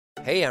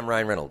Hey, I'm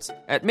Ryan Reynolds.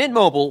 At Mint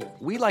Mobile,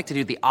 we like to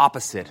do the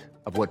opposite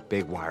of what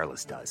Big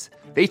Wireless does.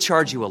 They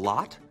charge you a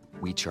lot,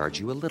 we charge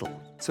you a little.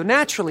 So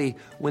naturally,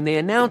 when they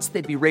announced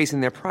they'd be raising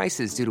their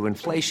prices due to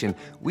inflation,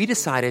 we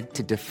decided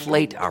to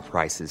deflate our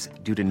prices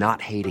due to not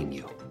hating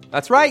you.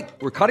 That's right.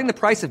 We're cutting the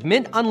price of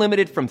Mint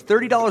Unlimited from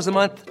 $30 a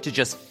month to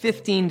just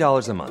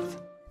 $15 a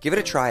month. Give it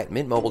a try at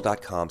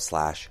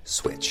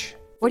mintmobile.com/switch.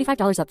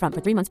 $45 up front for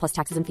 3 months plus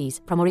taxes and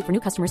fees. Promo rate for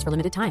new customers for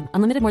limited time.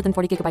 Unlimited more than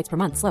 40 gigabytes per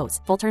month. Slows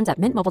full terms at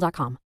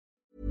mintmobile.com.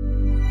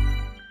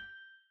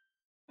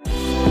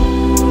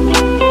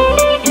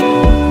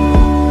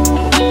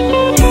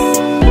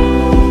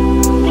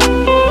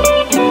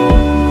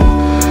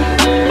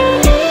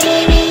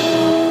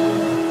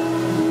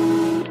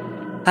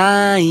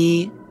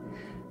 Hei,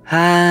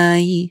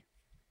 hei,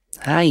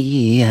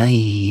 hei,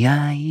 hei,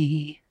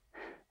 hei.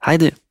 Hei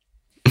du.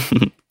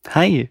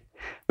 Hei.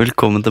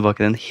 Velkommen tilbake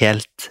til en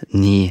helt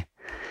ny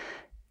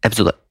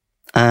episode.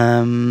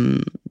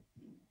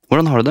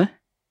 Hvordan har du det?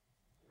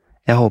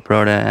 Jeg håper du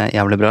har det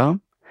jævlig bra.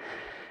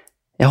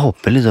 Jeg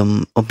håper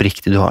liksom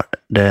oppriktig du har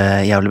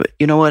det jævlig bra.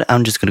 You know what?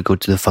 I'm just gonna go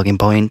to the fucking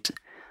point.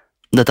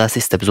 Dette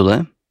siste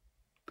episode.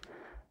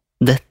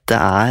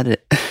 Dette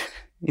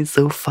It's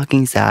so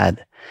fucking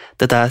sad.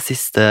 Dette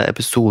siste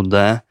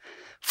episode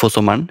for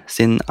sommeren,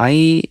 siden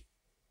I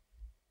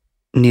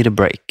need a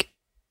break.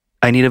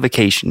 I need a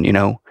vacation, you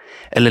know.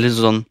 Eller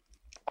liksom sånn,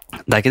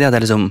 det ikke det at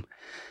jeg liksom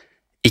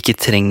ikke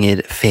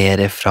trenger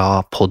ferie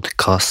fra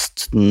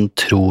podcasten,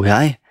 tror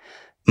jeg.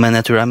 Men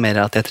jeg tror det mer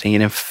at jeg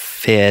trenger en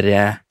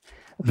ferie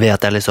ved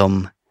at jeg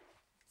liksom,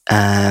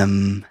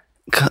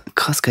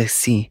 hva skal jeg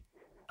si?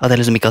 At jeg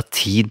liksom ikke har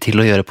tid til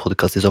å gjøre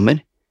podcast i sommer.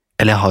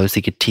 Eller jeg har jo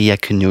sikkert tid,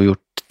 jeg kunne jo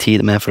gjort tid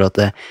med for at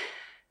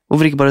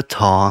hvorfor ikke bare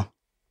ta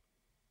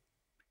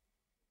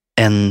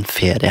en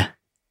ferie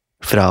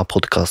fra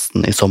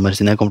podcasten i sommer,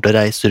 siden jeg kommer til å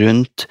reise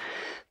rundt,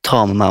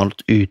 ta med meg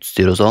alt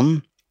utstyr og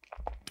sånn.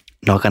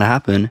 Not gonna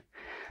happen.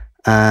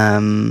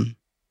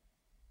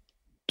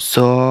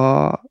 Så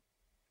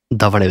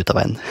da var det ut av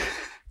veien.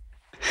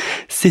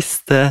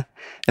 Siste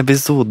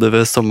episode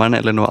ved sommeren,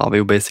 eller nå vi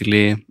jo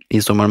basically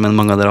i sommeren, men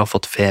mange av dere har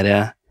fått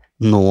ferie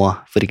nå,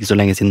 for ikke så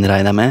lenge siden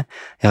regner jeg med.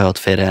 Jeg har jo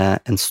hatt ferie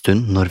en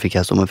stund. Når fikk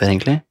jeg sommerferie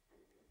egentlig?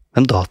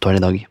 Hvem dato det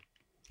i dag?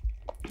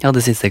 Jeg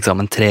hadde siste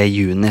eksamen 3.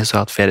 juni, så jeg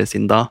har hatt ferie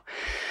siden da.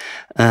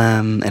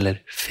 Eller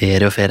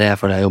ferie og ferie,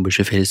 for jeg jobber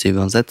 24/7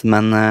 uansett,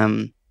 men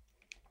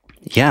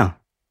yeah,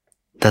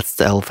 that's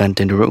the elephant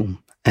in the room,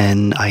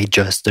 and I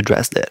just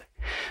addressed it.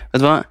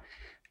 Vet du hva?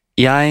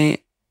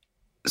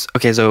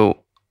 Okay, so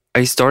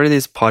I started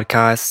this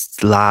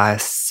podcast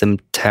last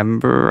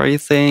September, I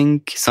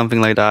think,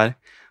 something like that,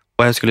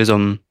 og jeg skulle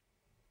liksom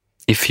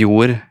i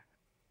fjor,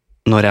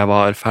 når jeg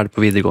var ferdig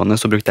på videregående,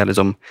 så brukte jeg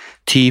liksom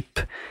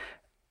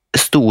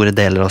store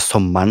deler av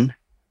sommeren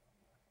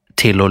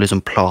til å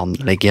liksom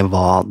planlegge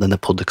hva denne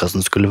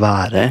podcasten skulle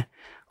være,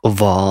 og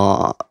hva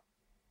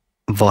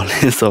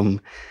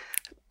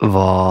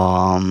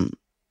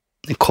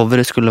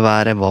coveret skulle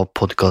være, hva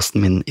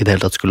podcasten min i det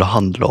hele tatt skulle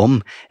handle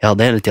om. Jeg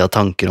hadde hele tiden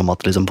tanker om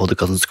at liksom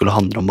podcasten skulle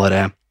handle om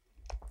bare,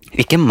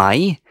 ikke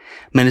meg,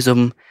 men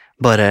liksom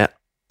bare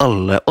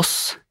alle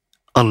oss,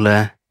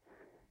 alle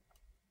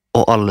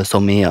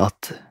som i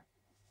at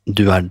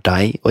du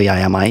deg, og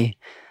jeg meg,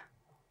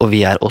 og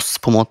vi oss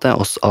på en måte,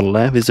 oss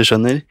alle, hvis du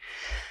skjønner.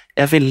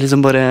 Jeg ville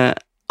liksom bare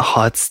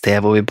ha et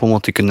sted hvor vi på en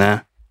måte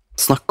kunne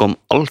snakke om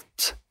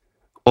alt,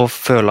 og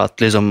føle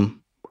at liksom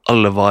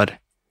alle var,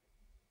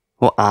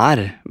 og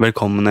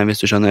velkomne, hvis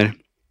du skjønner.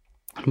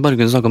 Bare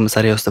kunne snakke om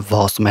seriøst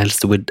hva som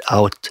helst,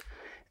 without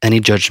any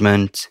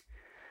judgment.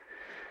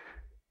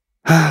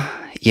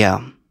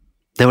 Ja,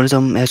 det var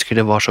liksom, jeg husker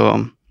det var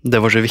så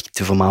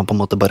viktig for meg å på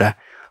en måte bare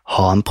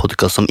ha en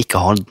podcast som ikke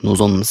har noe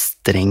sånn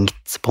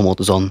strengt, på en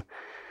måte sånn,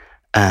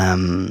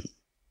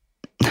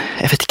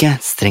 jeg vet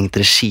ikke, strengt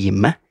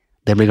regime.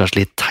 Det blir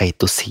kanskje litt teit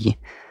å si,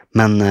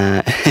 men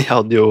jeg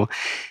har jo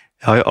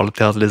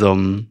alltid hatt liksom,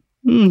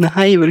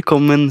 hei,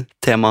 velkommen,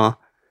 tema,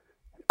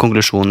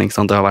 konklusjon, ikke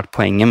sant, det har vært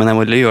poenget, men jeg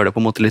ville gjøre det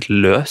på en måte litt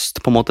løst,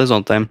 på en måte,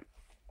 sånn at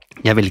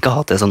jeg ville ikke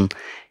ha det sånn,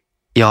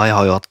 ja, jeg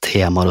har jo hatt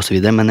temaer og så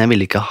videre, men jeg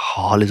ville ikke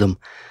ha liksom,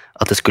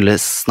 at jeg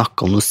skulle snakke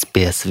om noen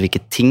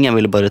spesifikke ting, jeg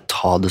ville bare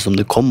ta det som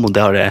det kom, og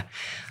det er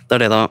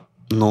det da,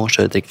 nå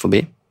kjører jeg ikke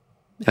forbi,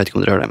 jeg vet ikke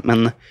om dere hører det,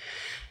 men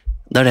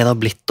det det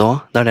har blitt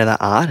da, det det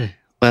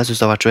og jeg synes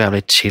det har vært så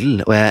jævlig chill,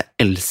 og jeg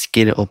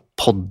elsker å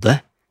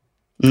podde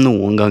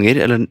noen ganger,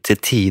 eller til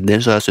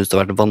tider, så jeg synes det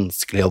har vært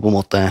vanskelig å på en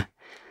måte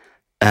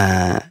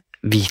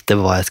vite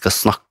hva jeg skal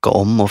snakke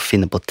om, og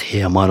finne på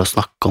temaer å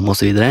snakke om, og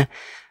så videre.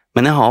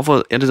 Men jeg har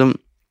fått,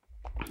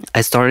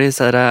 I started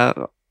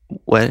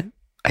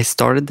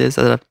this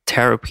as a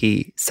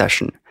therapy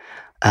session.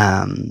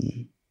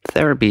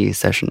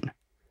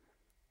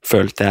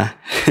 Følte jeg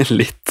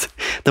litt.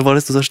 Det var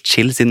liksom så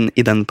chill siden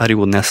i den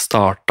perioden jeg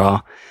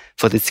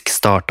faktisk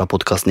startet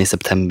podcasten i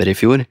september i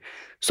fjor,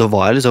 så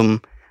var jeg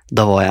liksom,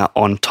 da var jeg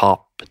on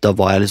top, da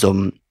var jeg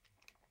liksom,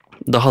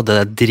 da hadde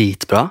jeg det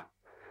dritbra,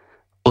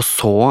 og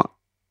så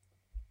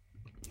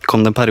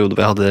kom det en periode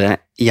hvor jeg hadde det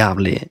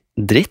jævlig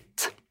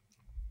dritt,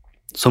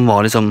 som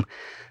var liksom,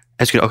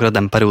 jeg husker akkurat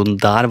den perioden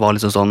der var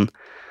liksom sånn,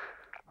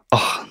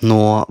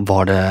 nå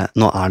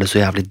er det så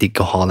jævlig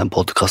digg å ha den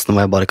podcasten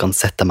hvor jeg bare kan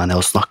sette meg ned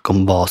og snakke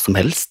om hva som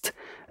helst,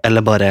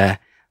 eller bare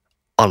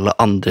alle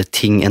andre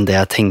ting enn det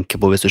jeg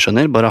tenker på, hvis du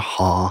skjønner, bare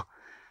ha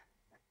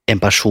en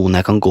person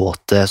jeg kan gå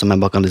til, som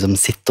jeg bare kan liksom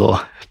sitte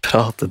og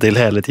prate til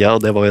hele tiden,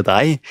 og det var jo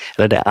deg,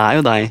 eller det er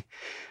jo deg,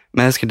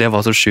 men jeg husker det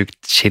var så sykt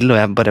chill, og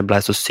jeg bare ble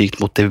så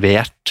sykt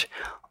motivert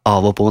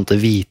av å på en måte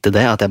vite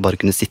det, at jeg bare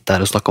kunne sitte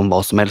her og snakke om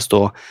hva som helst,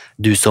 og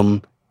du som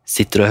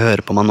sitter og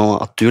hører på meg nå,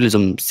 at du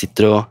liksom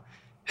sitter og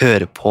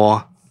hører på,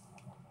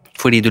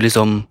 fordi du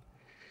liksom,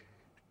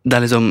 det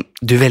er liksom,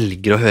 du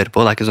velger å høre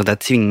på, det er ikke sånn at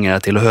jeg tvinger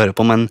deg til å høre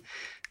på, men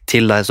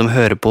til deg som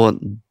hører på,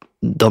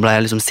 da ble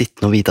jeg liksom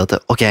sittende og vite at,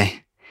 ok,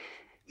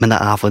 men det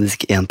er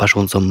faktisk en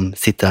person som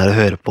sitter her og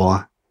hører på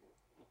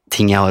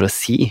ting jeg har å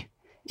si.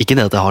 Ikke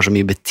det at det har så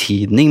mye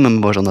betydning,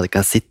 men bare sånn at jeg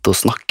kan sitte og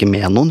snakke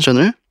med noen,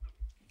 skjønner du?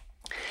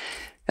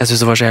 Jeg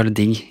synes det var så jævlig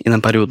digg i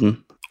den perioden,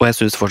 og jeg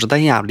synes fortsatt det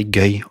er jævlig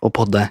gøy å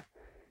podde,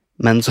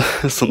 men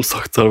som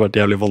sagt så har det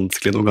vært jævlig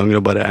vanskelig noen ganger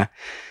å bare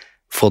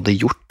få det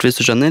gjort, hvis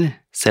du skjønner,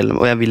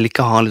 og jeg vil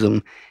ikke ha liksom,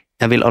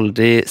 jeg vil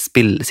aldri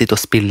sitte og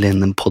spille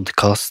inn en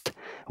podcast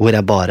hvor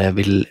jeg bare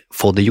vil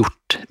få det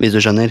gjort, hvis du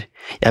skjønner.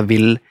 Jeg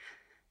vil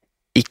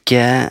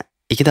ikke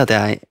det at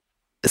jeg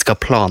skal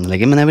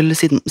planlegge, men jeg vil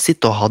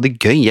sitte og ha det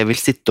gøy, jeg vil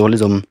sitte og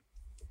liksom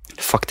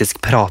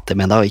faktisk prate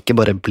med deg, og ikke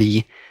bare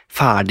bli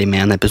ferdig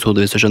med en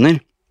episode, hvis du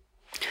skjønner.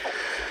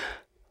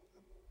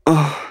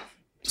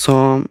 Så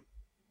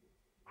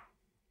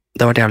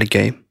det har vært jævlig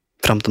gøy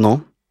frem til nå.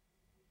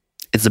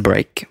 It's a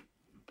break.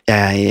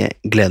 Jeg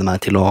gleder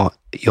meg til å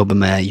jobbe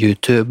med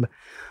YouTube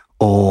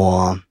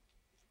og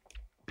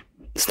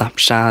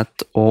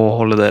Snapchat og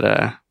holde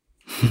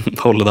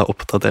deg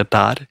oppdatert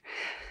der.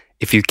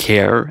 If you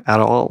care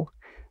at all.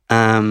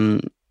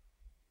 Men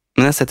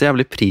jeg setter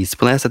jævlig pris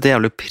på det. Jeg setter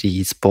jævlig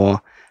pris på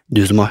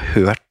du som har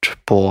hørt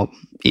på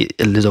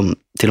liksom,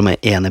 til og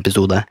med en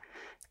episode,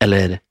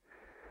 eller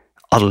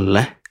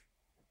alle.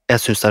 Jeg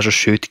synes det er så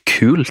sjukt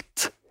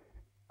kult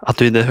at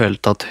du i det hele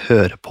tatt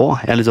hører på.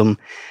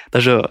 Det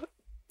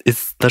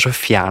er så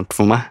fjernt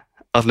for meg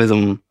at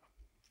liksom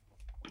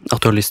at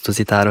du har lyst til å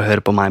sitte her og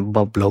høre på meg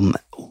bable om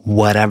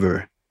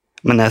whatever.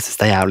 Men jeg synes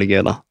det er jævlig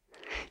gøy da.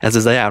 Jeg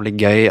synes det er jævlig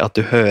gøy at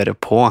du hører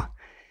på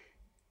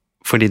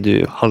fordi du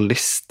har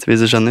lyst,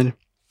 hvis du skjønner.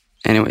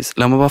 Anyways,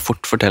 la meg bare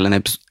fort fortelle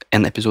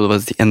en episode,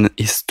 en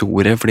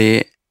historie,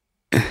 fordi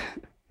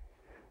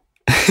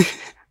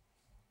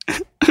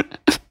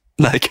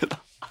Nei, ikke da.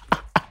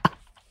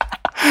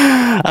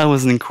 I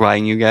wasn't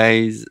crying, you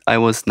guys. I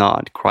was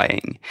not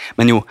crying.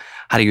 Men jo,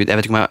 herregud, jeg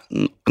vet ikke om jeg...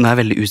 Nå er jeg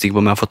veldig usikker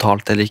på om jeg har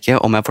fortalt det eller ikke.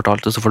 Om jeg har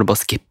fortalt det, så får du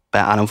bare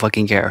skippe. I don't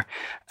fucking care.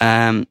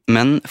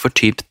 Men for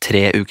typ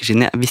 3 uker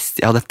siden, jeg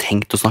hadde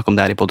tenkt å snakke om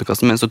det her i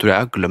podcasten, men så tror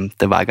jeg har glemt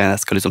det hver gang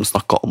jeg skal liksom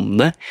snakke om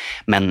det.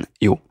 Men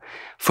jo,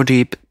 for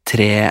typ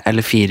 3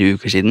 eller 4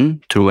 uker siden,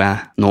 tror jeg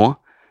nå,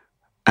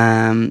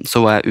 så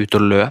var jeg ute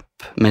og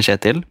løp med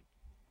Kjetil.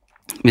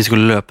 Vi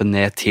skulle løpe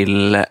ned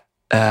til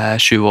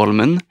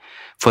Tjuvholmen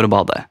for å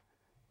bade,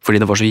 fordi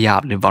det var så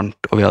jævlig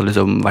varmt, og vi hadde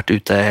liksom vært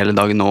ute hele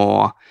dagen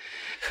og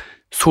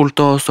solt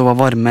oss og var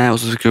varme, og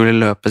så skulle vi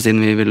løpe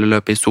siden vi ville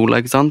løpe i sola,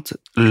 ikke sant?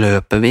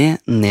 Løper vi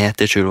ned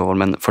til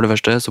Tjuvholmen. For det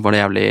første så var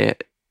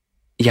det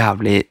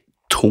jævlig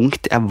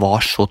tungt. Jeg var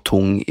så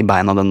tung i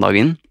beina den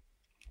dagen.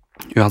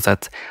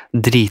 Uansett,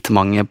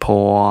 dritmange på,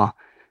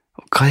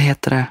 hva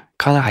heter det?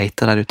 Hva det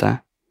heter der ute?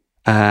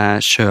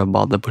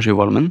 Sjøbadet på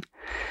Tjuvholmen.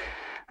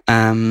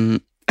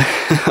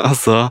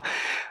 Altså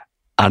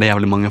er det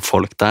jævlig mange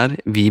folk der.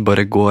 Vi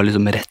bare går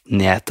liksom rett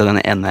ned til den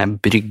ene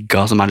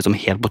brygga som er liksom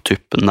helt på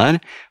tuppen der,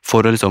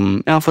 for å liksom,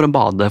 ja, for å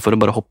bade, for å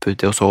bare hoppe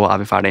uti, og så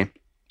er vi ferdig.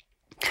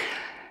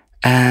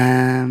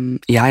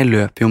 Jeg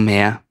løper jo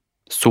med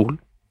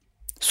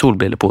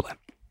solbriller på det.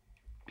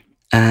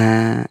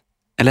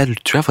 Eller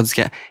jeg tror jeg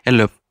faktisk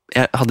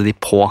jeg hadde de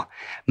på,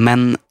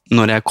 men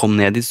når jeg kom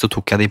ned dit, så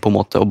tok jeg de på en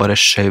måte og bare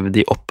skjøv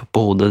de opp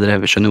på hodet.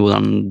 Dere skjønner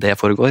hvordan det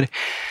foregår.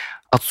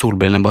 At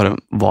solbrillene bare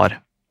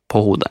var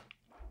på hodet.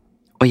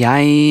 Og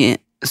jeg,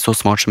 så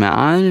smart som jeg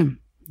er,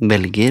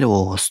 velger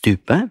å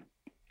stupe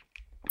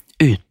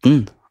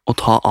uten å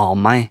ta av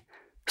meg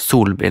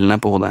solbrillene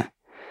på hodet.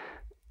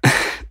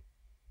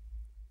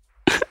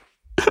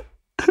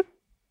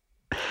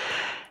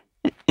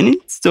 And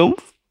it's so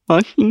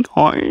fucking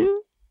hard.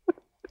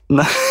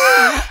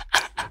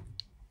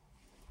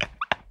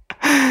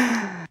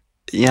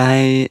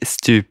 Jeg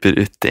stuper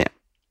uti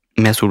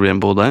med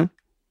solbrillene på hodet,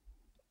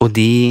 og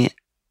de...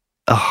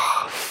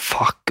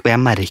 fuck, og jeg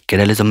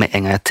merker det liksom med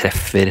en gang jeg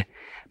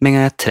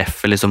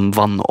treffer liksom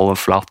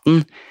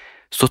vannoverflaten,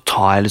 så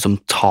tar jeg liksom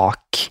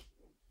tak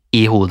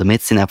i hodet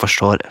mitt, siden jeg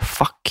forstår,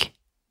 fuck,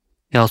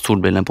 jeg har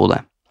solbrillene på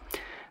hodet.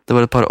 Det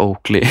var et par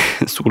Oakley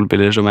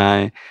solbriller som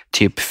jeg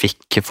typ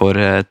fikk for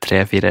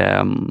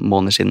 3-4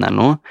 måneder siden eller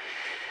noe,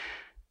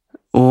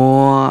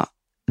 og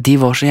de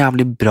var så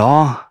jævlig bra.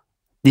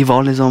 De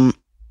var liksom,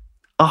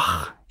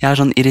 jeg er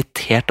sånn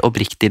irritert,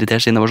 oppriktig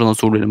irritert, siden det var sånne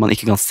solbriller man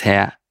ikke kan se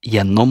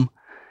gjennom.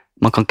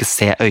 man kan ikke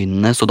se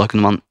øynene, så da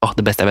kunne man,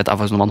 det beste jeg vet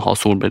faktisk når man har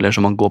solbriller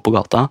så man går på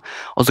gata,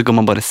 og så kan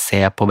man bare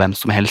se på hvem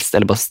som helst,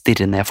 eller bare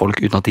stirre ned folk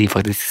uten at de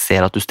faktisk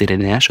ser at du stirrer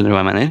ned, skjønner du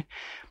hva jeg mener?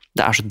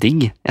 Det så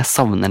digg, jeg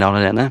savner det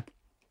allerede.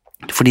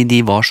 Fordi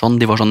de var sånn,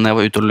 når jeg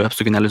var ute og løp,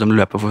 så kunne jeg liksom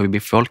løpe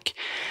forbi folk,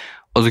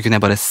 og så kunne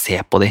jeg bare se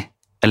på de,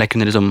 eller jeg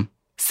kunne liksom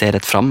se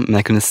rett fram, men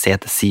jeg kunne se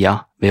til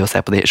siden ved å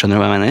se på de, skjønner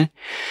du hva jeg mener?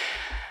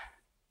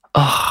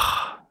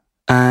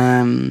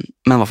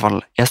 Men i hvert fall,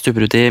 jeg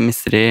stuper ut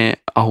mister de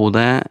av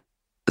hodet,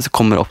 så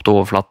kommer opp til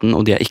overflaten,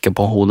 og de ikke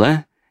på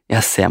hodet,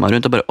 jeg ser meg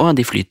rundt og bare,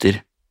 de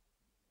flyter.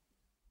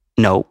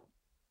 No.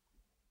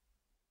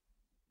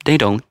 They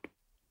don't.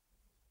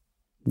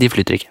 De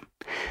flyter ikke.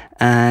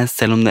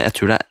 Selv om det, jeg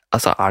tror det,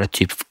 altså det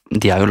typ,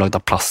 de jo laget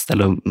av plast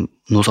eller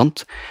noe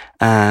sånt,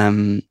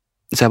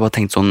 så jeg bare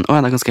tenkte sånn,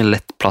 det ganske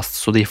lett plast,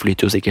 så de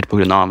flyter jo sikkert på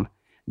grunn av,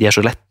 de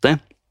så lette.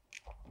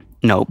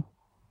 No.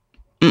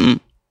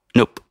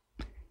 Nope.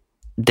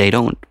 They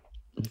don't.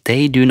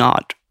 They do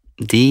not.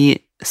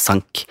 De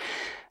sank.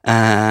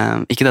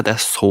 Ikke det at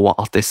jeg så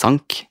at de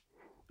sank,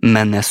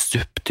 men jeg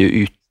stupte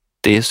jo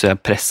uti, så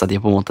jeg presset de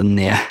på en måte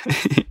ned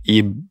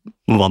i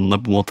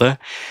vannet på en måte,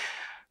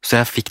 så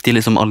jeg fikk de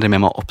liksom aldri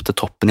med meg opp til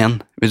toppen igjen,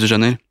 hvis du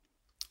skjønner.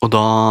 Og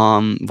da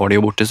var de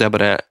jo borte, så jeg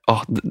bare,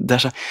 det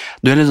så,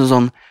 du liksom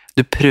sånn,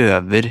 du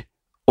prøver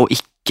å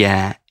ikke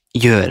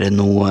gjøre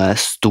noe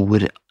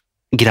stor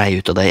greie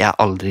ut av det,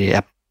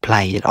 jeg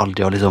pleier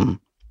aldri å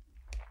liksom,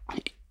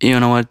 you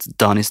know what,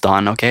 done is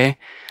done, ok?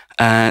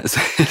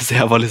 Så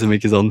jeg var liksom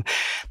ikke sånn,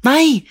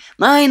 nei,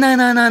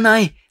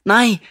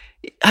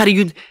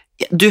 herregud,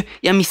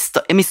 jeg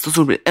mistet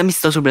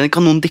solbrillene,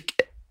 kan noen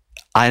dykke?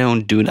 I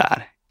don't do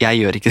that. Jeg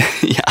gjør ikke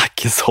det, jeg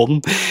ikke sånn,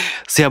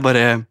 så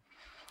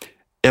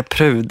jeg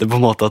prøvde på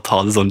en måte å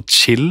ta det sånn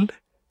chill,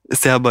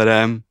 så jeg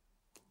bare,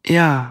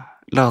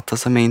 late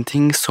som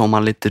ingenting, så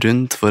meg litt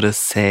rundt for å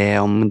se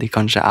om de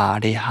kanskje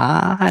de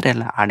her,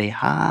 eller de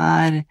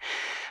her,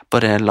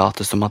 bare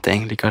late som at det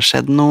egentlig ikke har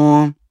skjedd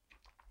noe,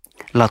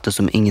 late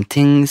som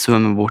ingenting,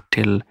 svømme bort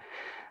til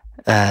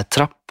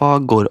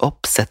trappa, går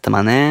opp, setter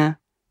meg ned,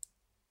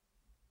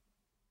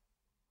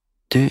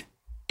 du,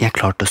 jeg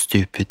klarte å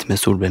stupe ut med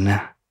solbrillene,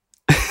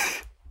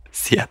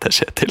 sier jeg til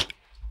Kjetil.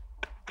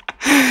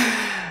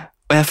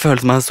 Og jeg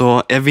følte meg så,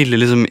 jeg ville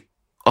liksom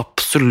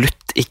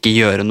absolutt ikke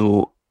gjøre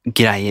noe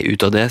greie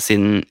ut av det,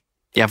 siden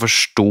jeg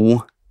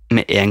forstod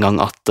med en gang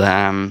at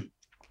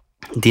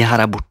de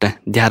her borte,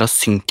 de her har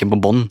synket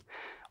på bånd,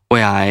 og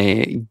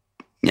jeg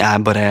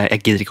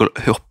gidder ikke å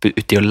hoppe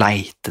ut i å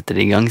leite etter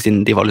de gang,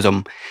 siden de var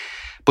liksom,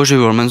 på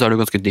 20-årene så det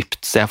jo ganske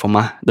dypt, ser jeg for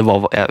meg,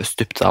 jeg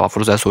stupte av,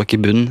 for så jeg så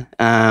ikke bunn,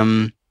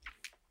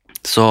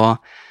 så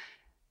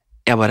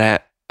jeg bare,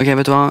 ok,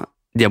 vet du hva,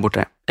 de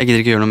borte. Jeg gidder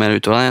ikke gjøre noe mer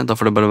ut av det, da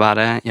får det bare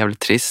være jævlig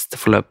trist,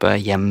 får løpe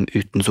hjem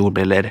uten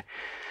solbriller.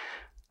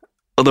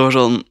 Og det var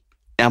sånn,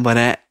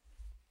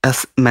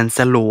 mens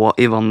jeg lå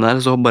i vannet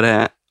der, så bare,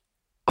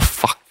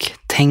 fuck,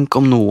 tenk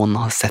om noen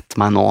har sett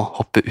meg nå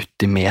hoppe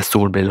uti med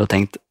solbriller og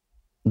tenkt,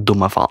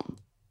 dumme faen.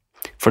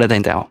 For det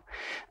tenkte jeg også.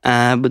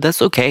 But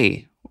that's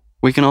okay.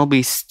 We can all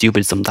be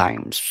stupid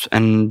sometimes,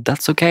 and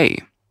that's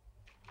okay.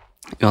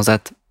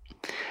 Uansett,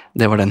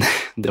 det var den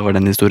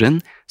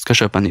historien. Skal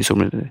kjøpe en ny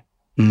solbriller.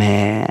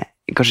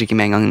 Kanskje ikke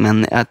med en gang, men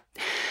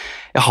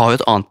jeg har jo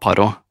et annet par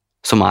også,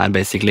 som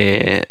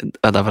basically,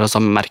 derfor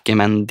samme merke,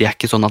 men de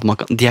ikke sånn at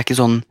de ikke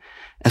sånn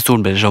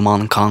solbriller som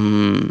man kan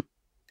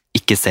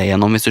ikke se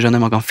gjennom, hvis du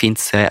skjønner. Man kan fint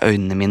se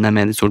øynene mine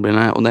med de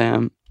solbrillene, og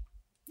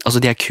altså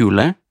de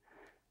kule,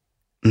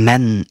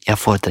 men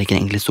jeg foretrekker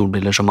egentlig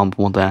solbriller som man på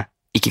en måte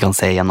ikke kan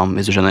se gjennom,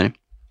 hvis du skjønner.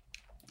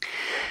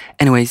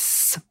 Anyways,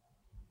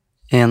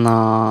 en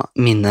av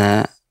mine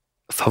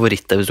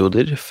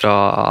favorittepisoder fra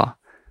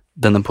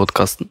denne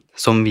podcasten,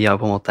 som vi har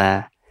på en måte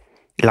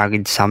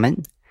laget sammen,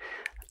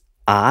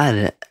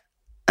 at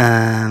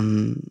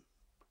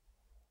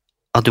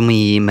du må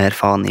gi mer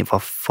faen i hva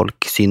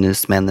folk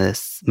synes,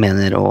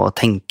 mener og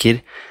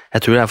tenker.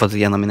 Jeg tror det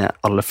faktisk en av mine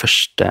aller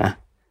første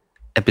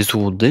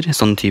episoder,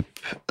 sånn typ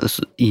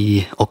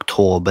i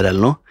oktober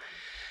eller noe,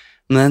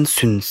 men den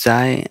synes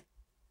jeg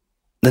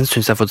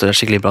faktisk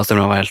skikkelig bra,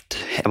 selv om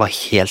jeg var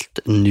helt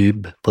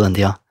noob på den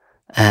tida.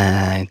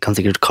 Kan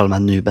sikkert kalle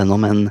meg noob ennå,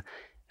 men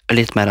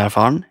litt mer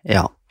erfaren,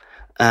 ja.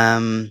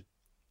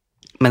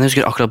 Men jeg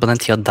husker akkurat på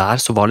den tida der,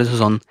 så var det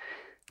liksom sånn,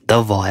 da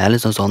var jeg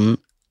liksom sånn,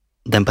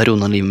 den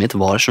perioden av livet mitt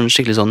var sånn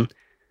skikkelig sånn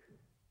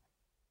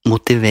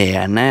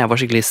motiverende, jeg var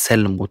skikkelig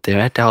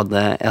selvmotivert, jeg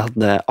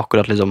hadde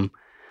akkurat liksom,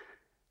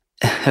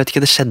 jeg vet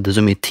ikke, det skjedde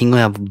så mye ting,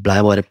 og jeg ble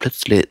bare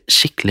plutselig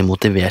skikkelig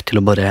motivert til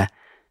å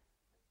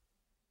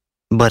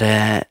bare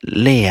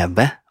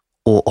leve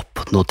og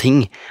oppnå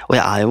ting, og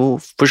jeg jo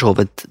for så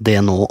vidt det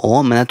nå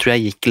også, men jeg tror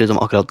jeg gikk liksom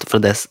akkurat på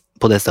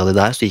det stedet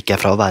der, så gikk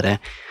jeg fra å være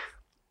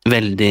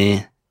veldig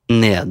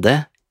nede,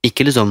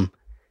 ikke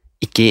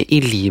i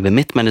livet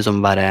mitt, men liksom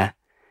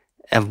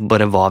jeg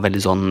bare var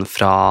veldig sånn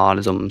fra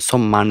liksom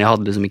sommeren, jeg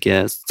hadde liksom ikke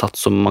satt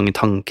så mange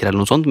tanker eller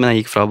noe sånt, men jeg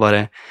gikk fra å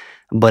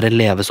bare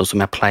leve sånn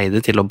som jeg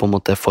pleide, til å på en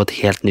måte få et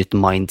helt nytt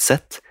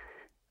mindset,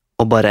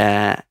 og bare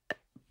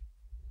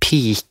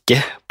pike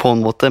på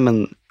en måte,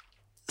 men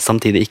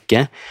samtidig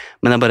ikke.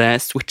 Men jeg bare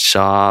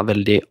switcha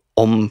veldig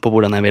om på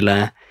hvordan jeg ville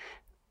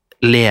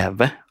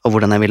leve, og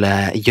hvordan jeg ville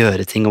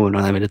gjøre ting, og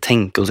hvordan jeg ville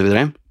tenke, og så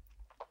videre.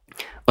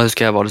 Og jeg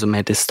husker jeg var liksom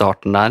helt i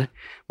starten der,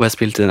 hvor jeg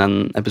spilte inn den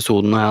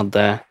episoden,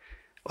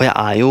 og jeg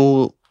er jo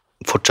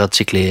fortsatt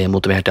skikkelig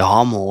motivert, jeg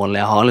har mål,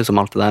 jeg har liksom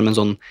alt det der, men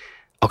sånn,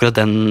 akkurat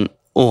den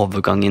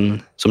overgangen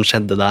som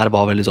skjedde der,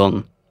 var veldig sånn,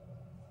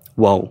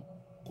 wow,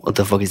 what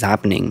the fuck is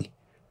happening?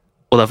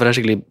 Og derfor er jeg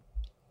skikkelig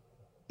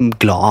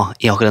glad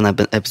i akkurat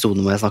denne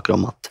episoden hvor jeg snakker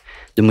om at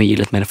du må gi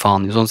litt mer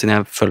faen i sånn, siden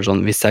jeg føler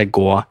sånn, hvis jeg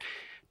går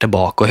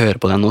tilbake og hører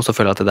på den nå, så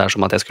føler jeg at det er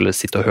som at jeg skulle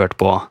sitte og hørt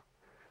på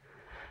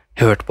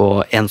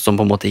en som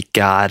på en måte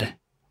ikke er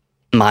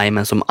meg,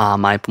 men som er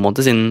meg på en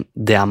måte, siden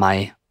det er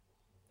meg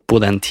på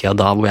den tida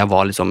da, hvor jeg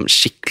var liksom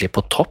skikkelig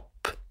på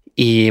topp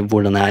i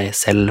hvordan jeg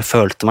selv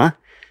følte meg.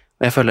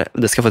 Og jeg føler,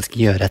 det skal jeg faktisk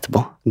gjøre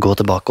etterpå, gå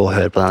tilbake og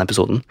høre på den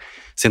episoden,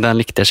 siden den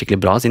likte jeg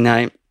skikkelig bra, siden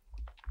jeg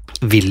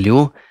vil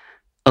jo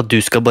at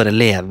du skal bare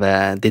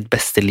leve ditt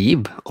beste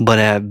liv, og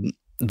bare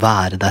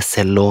være deg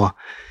selv,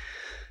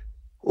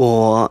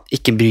 og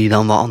ikke bry deg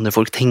om hva andre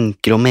folk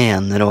tenker og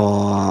mener,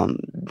 og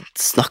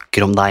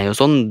snakker om deg og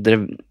sånn.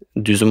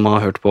 Du som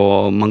har hørt på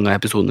mange av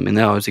episodene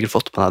mine, har jo sikkert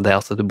fått på deg det,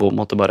 at du på en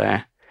måte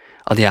bare,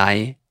 at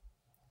jeg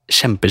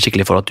kjemper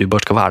skikkelig for at du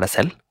bare skal være deg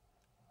selv.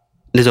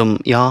 Liksom,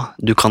 ja,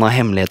 du kan ha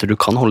hemmeligheter, du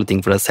kan holde ting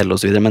for deg selv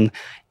og så videre, men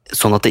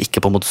sånn at det ikke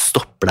på en måte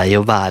stopper deg i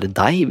å være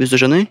deg, hvis du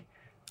skjønner.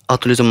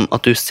 At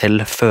du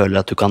selv føler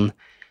at du kan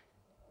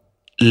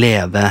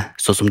leve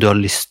sånn som du har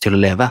lyst til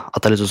å leve.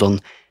 At det er liksom sånn,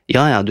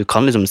 ja, du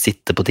kan liksom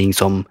sitte på ting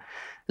som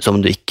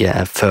du ikke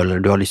føler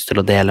du har lyst til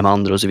å dele med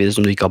andre og så videre,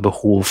 som du ikke har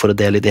behov for å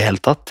dele i det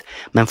hele tatt,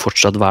 men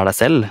fortsatt være deg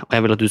selv. Og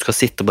jeg vil at du skal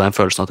sitte på den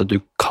følelsen at du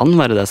kan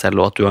være deg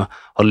selv, og at du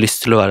har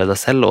lyst til å være deg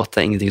selv, og at det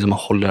er ingenting som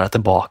holder deg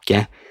tilbake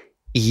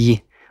i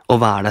å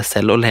være deg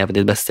selv og leve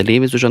ditt beste liv,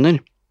 hvis du skjønner.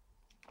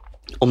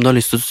 Om du har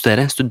lyst til å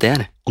studere,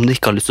 studer. Om du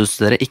ikke har lyst til å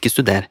studere, ikke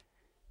studer.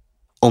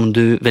 Om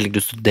du velger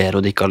å studere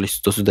og du ikke har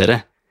lyst til å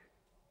studere,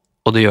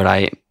 og det gjør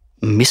deg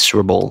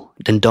miserable,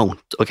 then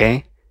don't,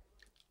 ok?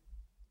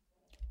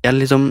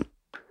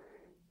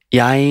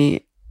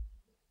 Jeg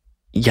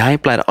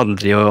pleier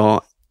aldri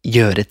å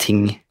gjøre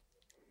ting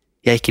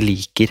jeg ikke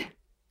liker,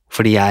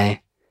 fordi jeg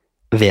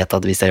vet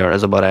at hvis jeg gjør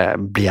det, så bare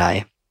blir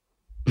jeg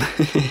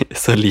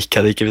så liker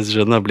jeg det ikke, hvis du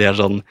skjønner. Da blir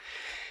jeg sånn,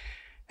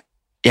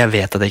 jeg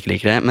vet at jeg ikke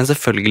liker det, men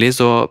selvfølgelig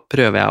så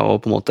prøver jeg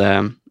å på en måte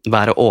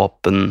være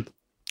åpen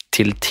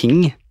til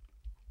ting,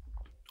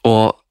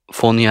 og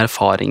få nye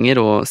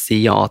erfaringer, og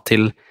si ja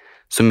til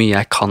så mye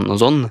jeg kan og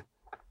sånn.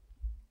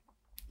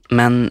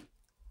 Men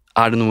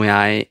er det noe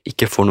jeg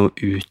ikke får noe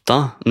ut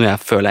av, noe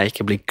jeg føler jeg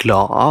ikke blir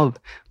glad av,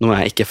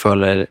 noe jeg ikke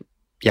føler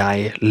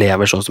jeg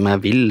lever sånn som jeg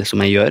vil, som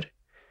jeg gjør,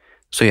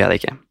 så gjør jeg det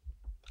ikke.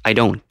 I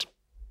don't.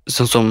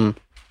 Sånn som,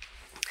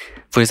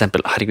 for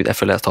eksempel, herregud, jeg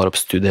føler jeg tar opp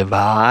studiet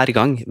hver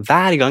gang,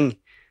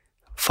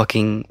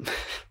 fucking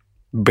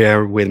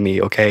bear with me,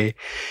 ok?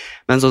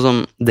 Men sånn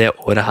som det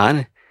året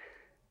her,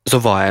 så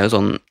var jeg jo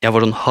sånn, jeg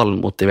var sånn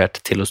halvmotivert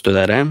til å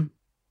studere,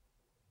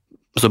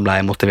 så ble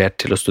jeg motivert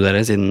til å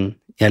studere, siden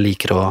jeg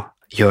liker å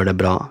gjøre det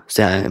bra, så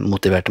jeg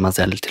motiverte meg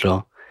selv til å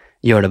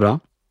gjøre det bra.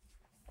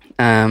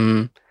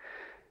 Men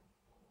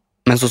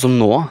sånn som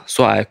nå,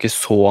 så er jeg ikke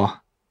så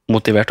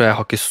motivert, og jeg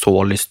har ikke så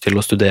lyst til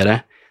å studere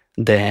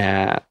det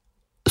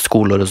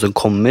skoleåret som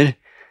kommer,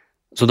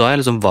 så da har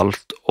jeg liksom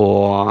valgt å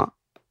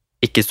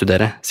ikke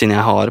studere, siden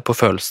jeg har på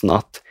følelsen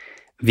at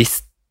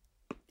hvis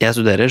jeg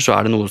studerer, så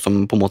er det noe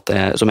som på en måte,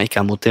 som jeg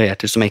ikke er motivert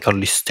til, som jeg ikke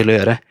har lyst til å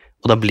gjøre,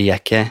 og da blir jeg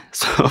ikke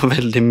så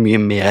veldig mye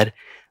mer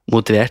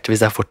motivert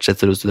hvis jeg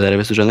fortsetter å studere,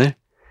 hvis du skjønner.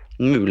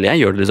 Mulig jeg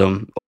gjør det liksom.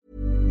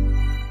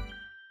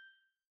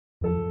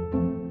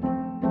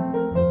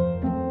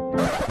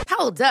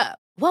 Hold up.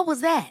 What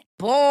was that?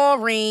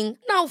 Boring.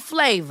 No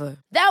flavor.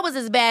 That was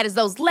as bad as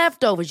those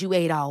leftovers you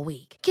ate all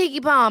week.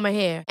 Keke Palmer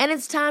here, and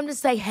it's time to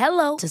say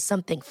hello to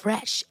something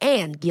fresh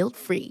and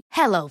guilt-free.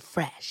 Hello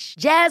Fresh.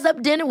 Jazz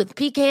up dinner with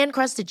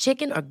pecan-crusted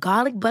chicken or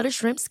garlic butter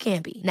shrimp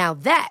scampi. Now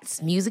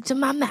that's music to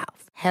my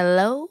mouth.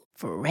 Hello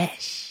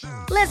Fresh.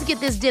 Let's get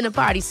this dinner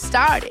party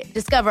started.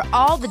 Discover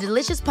all the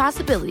delicious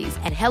possibilities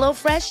at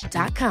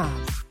hellofresh.com.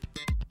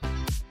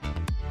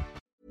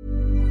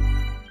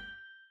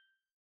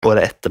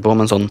 Året etterpå,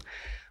 men sånn,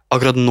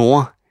 akkurat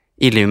nå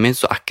i livet mitt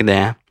så er ikke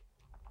det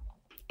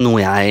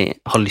noe jeg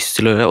har lyst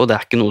til å gjøre, og det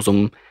er ikke noe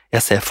som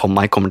jeg ser for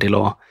meg kommer til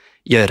å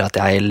gjøre at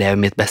jeg lever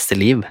mitt beste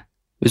liv,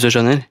 hvis du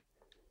skjønner.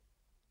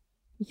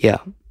 Ja.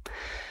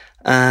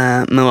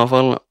 Men i hvert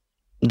fall,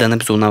 den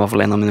episoden er i hvert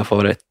fall en av mine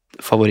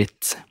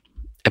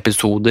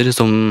favorittepisoder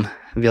som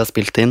vi har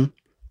spilt inn.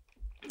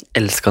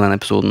 Elsket den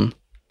episoden.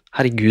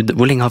 Herregud,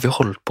 hvor lenge har vi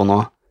holdt på nå?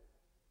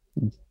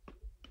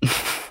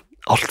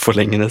 Alt for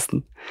lenge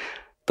nesten.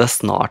 Det er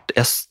snart,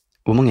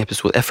 hvor mange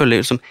episoder? Jeg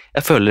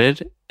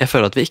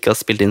føler at vi ikke har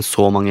spilt inn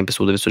så mange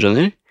episoder, hvis du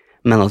skjønner,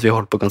 men at vi har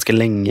holdt på ganske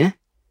lenge.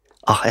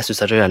 Jeg synes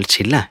det er så jævlig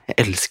chill, jeg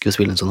elsker å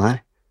spille en sånn her.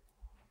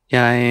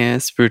 Jeg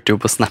spurte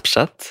jo på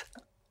Snapchat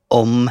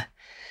om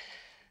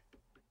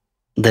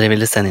dere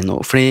ville sende inn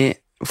noe, fordi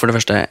for det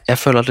første, jeg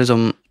føler at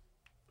liksom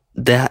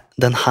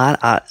den her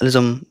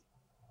liksom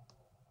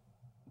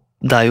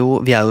vi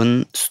er jo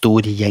en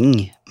stor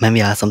gjeng, men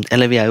vi er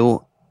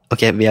jo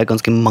vi er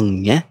ganske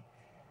mange,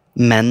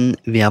 men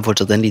vi er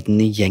fortsatt en liten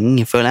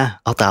gjeng, føler jeg.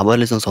 At det er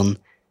bare liksom sånn,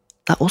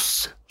 det er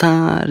oss, det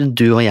er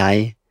du og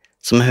jeg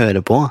som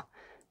hører på,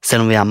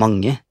 selv om vi er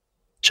mange.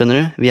 Skjønner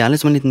du? Vi er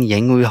liksom en liten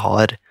gjeng hvor vi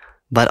har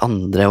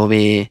hverandre, og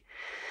jeg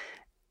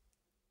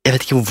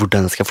vet ikke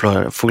hvordan jeg skal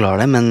forklare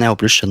det, men jeg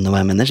håper du skjønner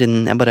hva jeg mener,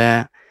 siden jeg bare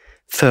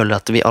føler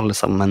at vi alle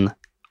sammen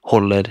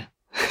holder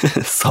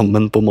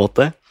sammen på en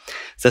måte.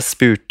 Så jeg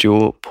spurte jo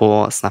på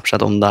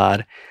Snapchat om det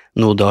er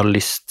noe du har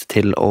lyst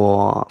til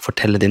å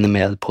fortelle dine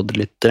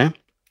medpoddlyttere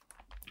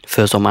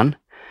før sommeren.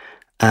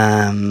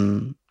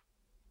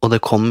 Og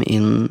det kom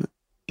inn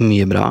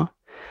mye bra,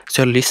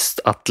 så jeg har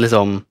lyst at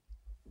liksom,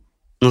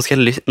 nå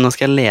skal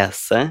jeg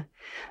lese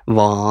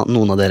hva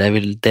noen av dere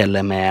vil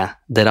dele med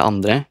dere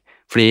andre,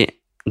 fordi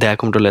det jeg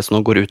kommer til å lese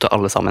nå går ut til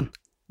alle sammen.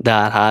 Det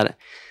er her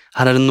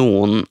er det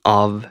noen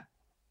av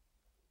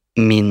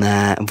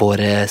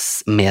våre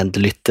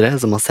medlyttere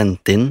som har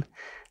sendt inn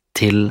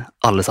til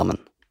alle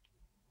sammen.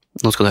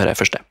 Nå skal du høre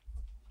første.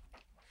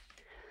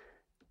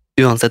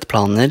 Uansett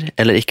planer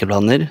eller ikke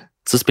planer,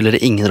 så spiller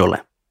det ingen rolle.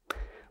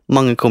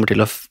 Mange kommer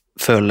til å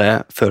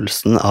føle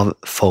følelsen av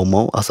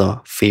FOMO,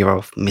 altså Fear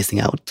of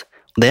Missing Out,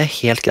 og det er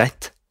helt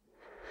greit.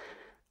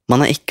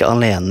 Man er ikke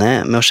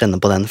alene med å kjenne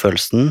på den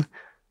følelsen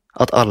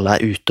at alle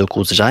er ute og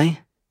koser seg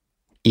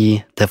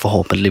i det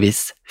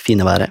forhåpentligvis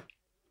fine været,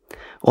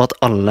 og at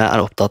alle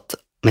er opptatt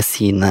med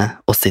sine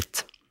og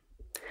sitt.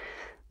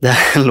 Det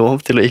er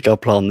lov til å ikke ha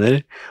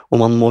planer,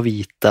 og man må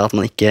vite at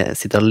man ikke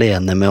sitter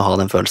alene med å ha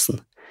den følelsen.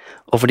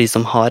 Og for de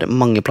som har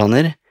mange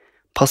planer,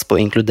 pass på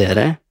å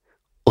inkludere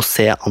og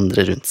se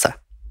andre rundt seg.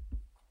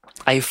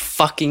 I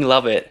fucking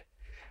love it!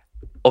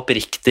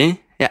 Oppriktig,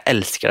 jeg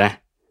elsker det.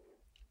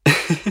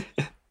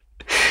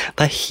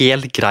 Det er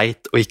helt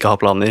greit å ikke ha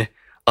planer.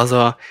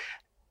 Altså,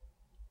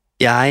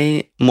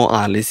 jeg må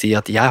ærlig si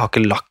at jeg har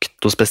ikke lagt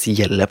noen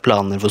spesielle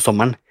planer for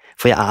sommeren,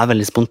 for jeg er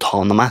veldig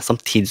spontan av meg,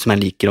 samtidig som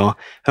jeg liker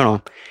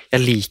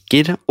jeg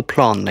liker å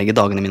planlegge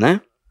dagene mine,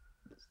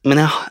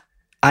 men jeg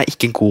er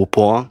ikke god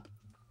på å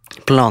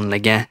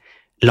planlegge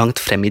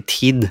langt frem i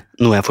tid,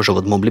 noe jeg for så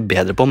vidt må bli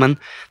bedre på, men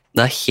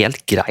det er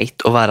helt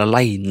greit å være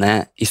alene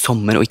i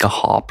sommer og ikke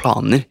ha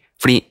planer,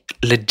 fordi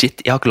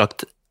legit, jeg har ikke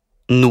lagt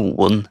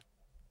noen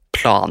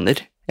planer.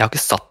 Jeg har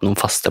ikke satt noen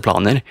faste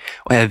planer,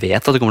 og jeg vet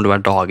at det kommer til å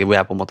være dager hvor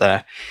jeg på en måte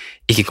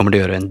ikke kommer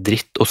til å gjøre en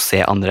dritt og se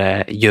andre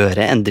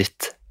gjøre en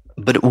dritt.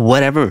 But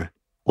whatever.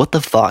 What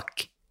the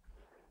fuck?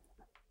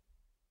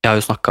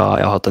 Jeg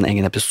har hatt en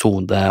egen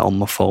episode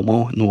om FOMO,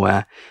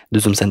 noe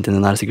du som sendte inn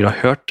den her sikkert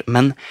har hørt,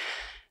 men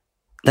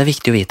det er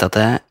viktig å vite at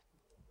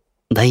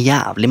det er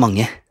jævlig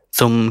mange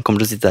som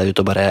kommer til å sitte der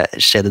ute og bare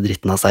skjede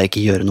dritten av seg,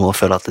 ikke gjøre noe og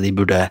føle at de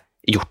burde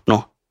gjort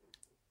noe.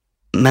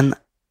 Men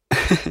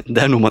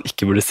det er noe man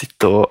ikke burde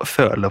sitte og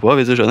føle på,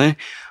 hvis du skjønner.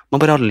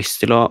 Man bare har lyst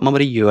til man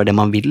bare gjør det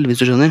man vil, hvis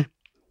du skjønner.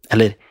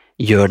 Eller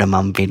gjør det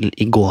man vil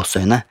i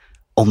gåseøyne.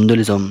 Om du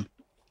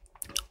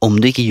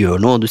ikke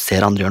gjør noe, og du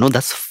ser andre gjøre noe,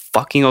 that's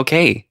fucking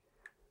okay.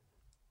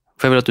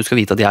 For jeg vil at du skal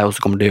vite at jeg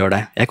også kommer til å gjøre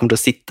det. Jeg kommer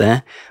til å sitte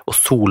og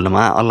sole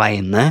meg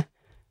alene,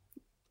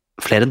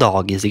 flere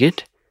dager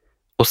sikkert,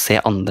 og se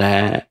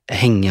andre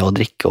henge og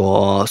drikke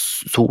og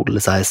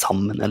sole seg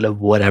sammen, eller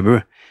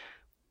whatever.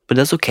 But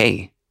that's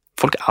okay.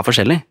 Folk er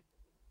forskjellige.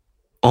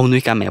 Om du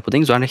ikke er med på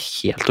ting, så er det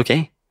helt ok.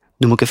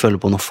 Du må ikke føle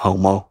på noe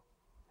FOMO.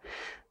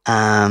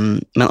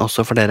 Men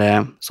også for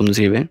dere, som du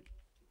skriver,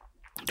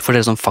 for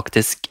dere som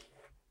faktisk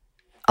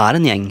er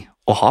en gjeng,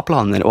 og har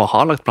planer, og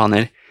har lagt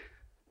planer,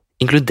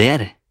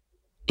 inkluder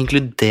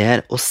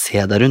og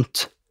se deg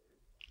rundt.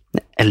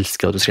 Jeg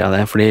elsker at du skrev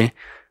det, fordi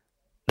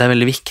det er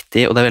veldig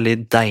viktig, og det er veldig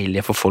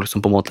deilig for folk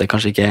som på en måte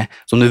kanskje ikke,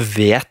 som du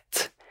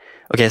vet,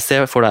 ok,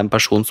 se for deg en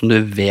person som du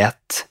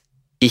vet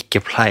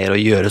ikke pleier å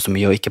gjøre så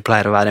mye, og ikke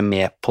pleier å være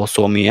med på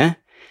så mye,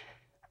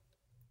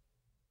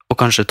 og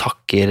kanskje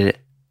takker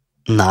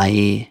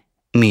nei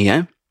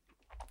mye.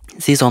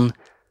 Si sånn,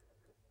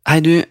 hei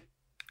du,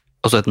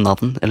 og så et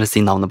navn, eller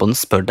si navnet på den,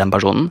 spør den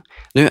personen.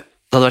 Du,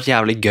 det hadde vært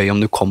jævlig gøy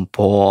om du kom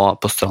på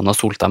stranden og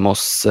solte deg med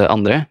oss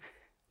andre.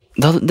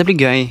 Det blir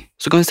gøy.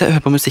 Så kan vi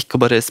høre på musikk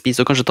og bare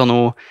spise, og kanskje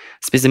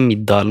spise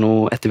middag eller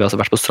noe etter vi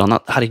har vært på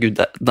stranden. Herregud,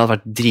 det hadde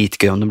vært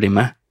dritgøy om du blir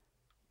med.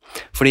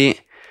 Fordi,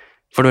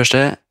 for det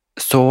første,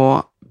 så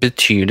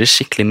betyr det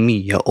skikkelig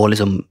mye å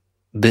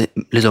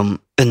liksom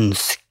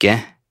ønske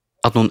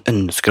at noen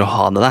ønsker å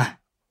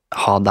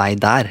ha deg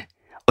der,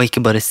 og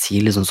ikke bare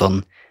si liksom sånn,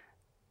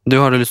 du,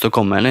 har du lyst til å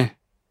komme, eller?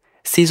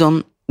 Si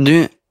sånn,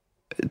 du,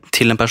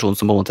 til en person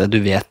som på en måte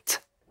du vet,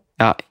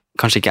 ja,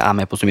 kanskje ikke er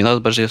med på så mye da,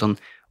 bare si sånn,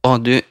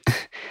 du,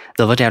 det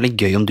hadde vært jævlig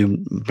gøy om du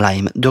ble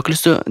med, du har ikke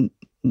lyst til å,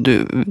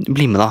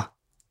 bli med da,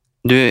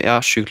 du, jeg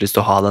har sykt lyst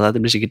til å ha deg der,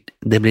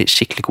 det blir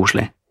skikkelig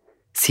koselig.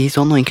 Si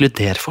sånn og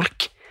inkluder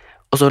folk.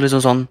 Og så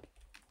liksom sånn,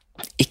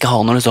 ikke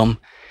ha noe liksom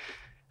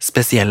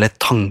spesielle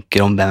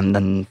tanker om hvem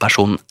den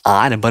personen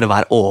er, bare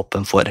vær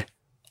åpen for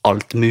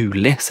alt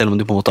mulig, selv om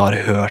du på en måte har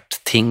hørt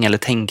ting,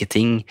 eller tenker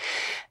ting,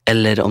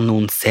 eller om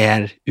noen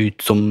ser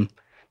ut som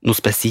noe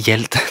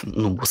spesielt,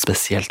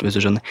 hvis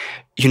du skjønner.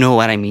 You know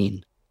what I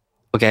mean,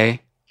 ok?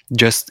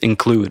 Just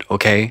include,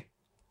 ok?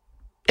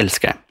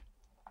 Elsker det.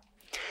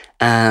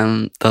 Det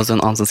er også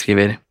en annen som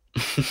skriver,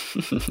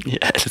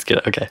 jeg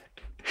elsker det, ok?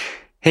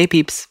 Hei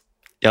peeps,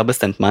 jeg har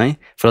bestemt meg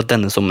for at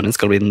denne sommeren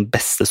skal bli den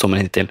beste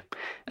sommeren hittil.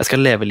 Jeg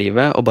skal leve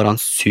livet og bare ha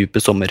en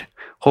super sommer.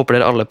 Håper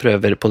dere alle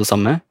prøver på det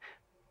samme.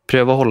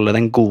 Prøv å holde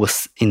den gode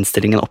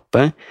innstillingen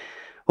oppe,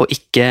 og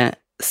ikke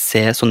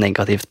se så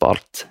negativt på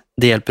alt.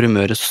 Det hjelper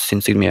humøret så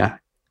sinnssykt mye.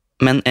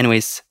 Men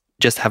anyways,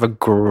 just have a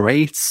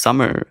great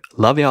summer.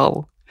 Love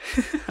y'all.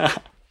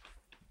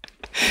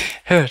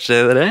 Hørte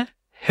dere det?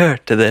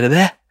 Hørte dere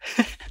det?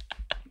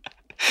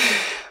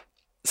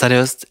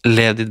 Seriøst,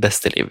 lev ditt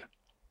beste liv.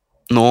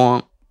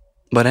 Nå,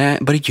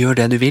 bare gjør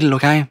det du vil,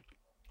 ok?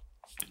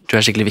 Det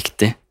er skikkelig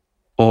viktig.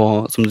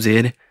 Og som du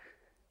sier,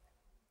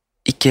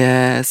 ikke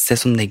se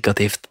så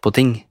negativt på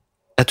ting.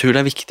 Jeg tror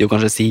det er viktig å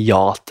kanskje si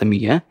ja til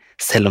mye,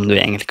 selv om du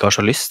egentlig ikke har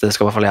så lyst. Det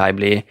skal i hvert fall jeg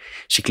bli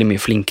skikkelig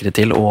mye flinkere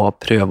til å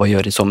prøve å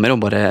gjøre i sommer,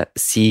 og bare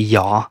si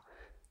ja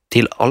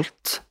til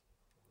alt.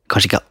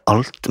 Kanskje ikke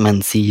alt,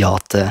 men si ja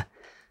til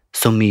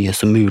så mye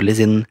som mulig,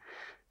 siden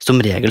som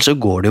regel så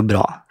går det jo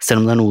bra. Selv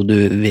om det er noe du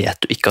vet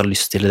du ikke har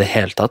lyst til i det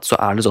hele tatt, så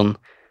er det sånn,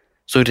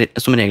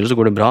 som regel så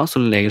går det bra,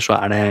 som regel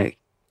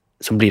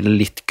så blir det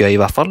litt gøy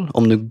i hvert fall,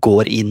 om du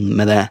går inn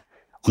med det,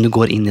 om du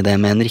går inn i det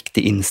med en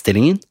riktig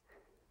innstillingen.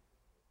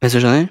 Hvis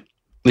du skjønner?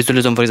 Hvis du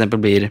liksom for eksempel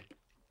blir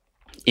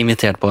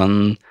invitert på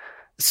en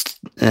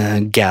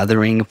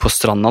gathering på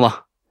stranda da,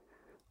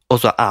 og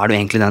så er du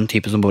egentlig den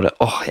typen som bare,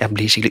 jeg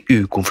blir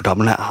skikkelig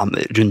ukomfortabel når jeg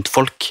er rundt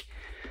folk,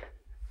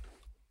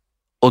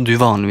 og du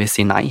vanligvis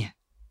sier nei.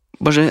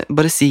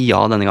 Bare si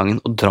ja denne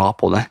gangen, og dra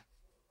på det.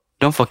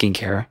 Don't fucking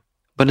care.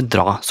 Bare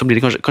dra, så blir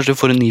det kanskje du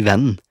får en ny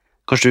venn,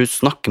 kanskje du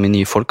snakker med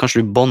nye folk,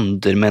 kanskje du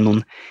bonder med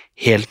noen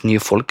helt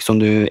nye folk som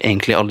du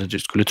egentlig aldri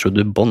skulle tro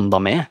du bonda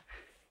med.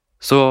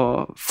 Så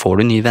får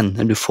du nye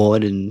venner, du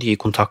får nye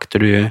kontakter,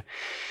 du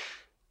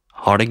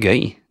har det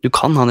gøy. Du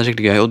kan ha det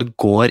skikkelig gøy, og du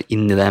går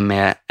inn i det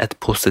med et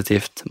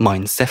positivt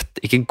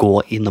mindset. Ikke gå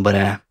inn og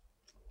bare,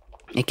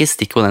 ikke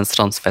stikk på den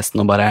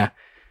strandsfesten og bare,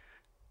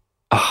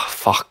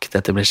 fuck,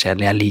 dette blir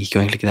kjedelig, jeg liker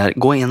jo egentlig ikke det her.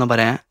 Gå inn og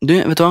bare,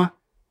 vet du hva?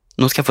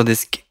 Nå skal jeg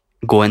faktisk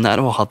gå inn der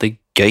og ha det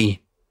gøy.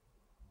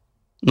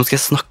 Nå skal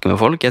jeg snakke med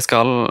folk, jeg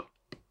skal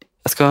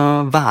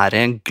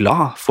være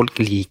glad. Folk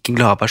liker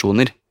glade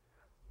personer.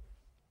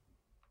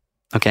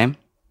 Ok?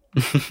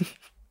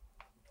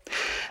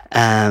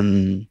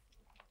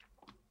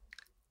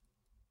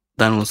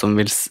 Det er noen som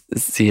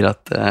sier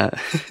at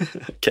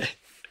ok.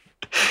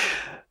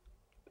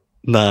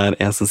 Det er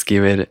en som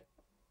skriver,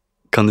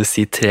 kan du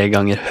si 3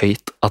 ganger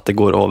høyt at det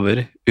går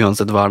over,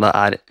 uansett hva det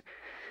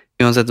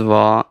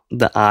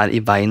er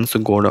i veien,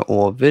 så går det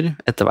over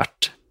etter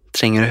hvert.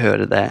 Trenger å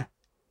høre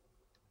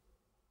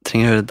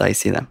deg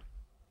si det.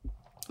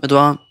 Vet du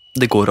hva?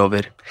 Det går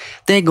over.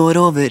 Det går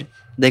over.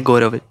 Det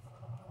går over.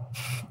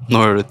 Nå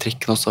hører du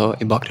trikken også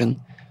i bakgrunnen.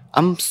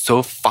 I'm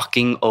so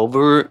fucking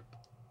over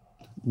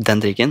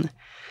den trikken.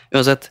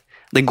 Uansett,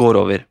 det går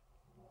over.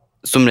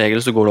 Som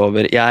regel så går det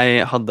over.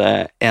 Jeg hadde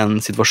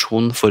en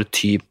situasjon for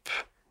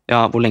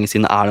hvor lenge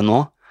siden er det nå?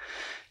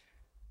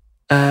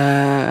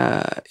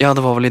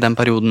 Det var vel i den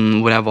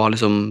perioden hvor jeg var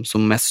liksom,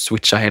 som jeg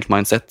switchet helt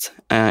mindset.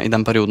 I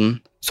den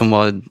perioden, som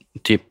var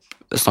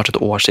snart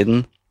et år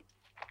siden.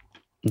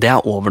 Det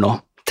er over nå.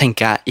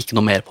 Tenker jeg ikke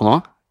noe mer på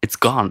nå. It's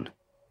gone.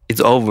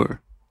 It's over.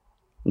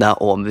 Det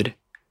er over.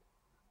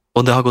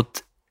 Og det har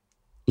gått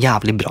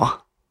jævlig bra.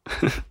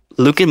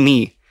 Look at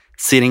me,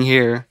 sitting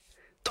here,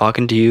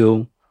 talking to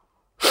you.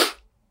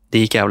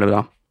 Det gikk jævlig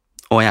bra.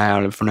 Og jeg er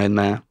jævlig fornøyd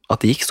med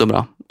at det gikk så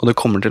bra. Og det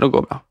kommer til å gå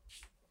bra.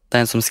 Det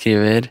er en som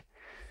skriver,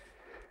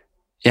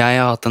 jeg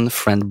har hatt en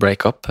friend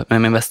breakup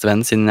med min beste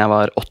venn siden jeg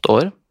var 8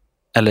 år.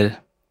 Eller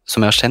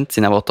som jeg har kjent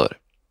siden jeg var 8 år.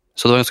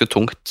 Så det var ganske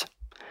tungt.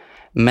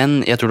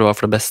 Men jeg tror det var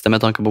for det beste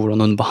med tanke på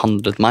hvordan hun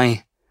behandlet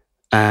meg.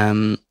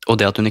 Og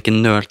det at hun ikke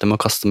nølte med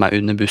å kaste meg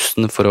under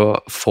bussen for å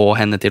få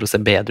henne til å se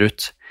bedre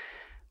ut.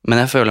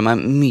 Men jeg føler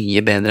meg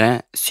mye bedre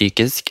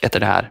psykisk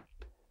etter det her.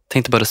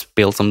 Tenkte bare å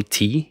spille som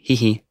 10,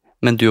 hihi.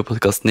 Men du og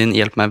podcasten din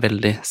hjelper meg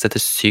veldig.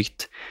 Setter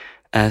sykt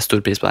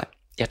stor pris på deg.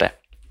 Hjerte.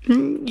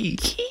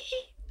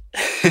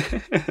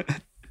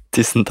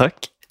 Tusen takk.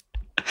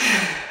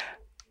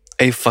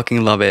 I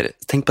fucking love it.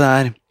 Tenk på det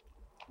her.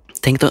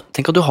 Tenk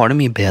at du har det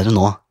mye bedre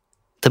nå.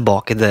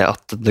 Tilbake til det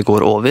at det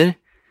går over,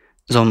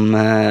 som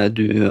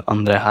du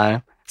andre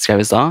her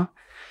skrev i stad.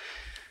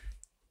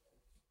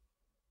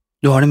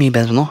 Du har det mye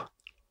bedre nå.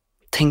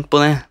 Tenk på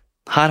det.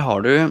 Her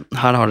har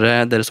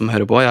dere som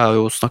hører på, jeg har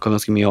jo snakket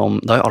ganske mye om,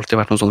 det har jo alltid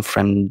vært noen sånn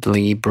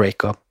friendly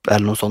breakup,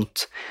 eller noe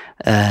sånt,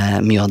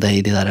 mye av det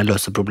i de der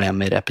løse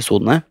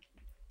problemer-episodene.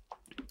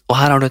 Og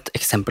her har du et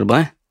eksempel på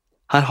det.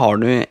 Her har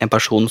du en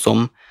person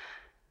som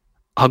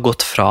har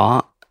gått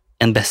fra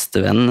en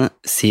bestevenn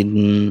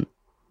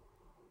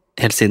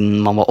helt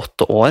siden man var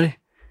 8 år,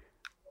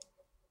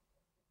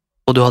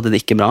 og du hadde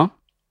det ikke bra,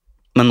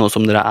 men nå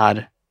som dere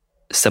er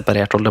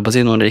separert, holdt jeg på å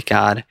si, når dere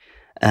ikke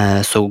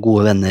så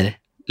gode venner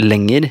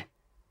lenger,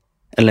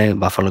 eller i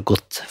hvert fall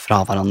gått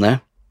fra hverandre,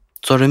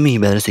 så er det mye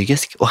bedre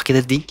psykisk. Og er ikke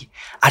det digg?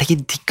 Er det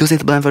ikke digg å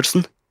sitte på den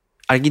følelsen?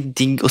 Er det ikke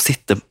digg å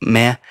sitte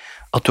med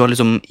at du har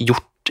liksom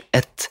gjort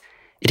et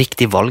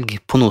riktig valg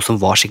på noe som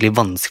var skikkelig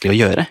vanskelig å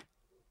gjøre?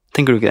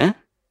 Tenker du ikke det?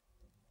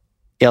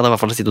 Jeg hadde i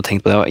hvert fall sittet og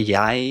tenkt på det, og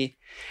jeg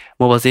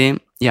må bare si,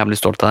 jævlig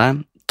stolt av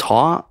deg.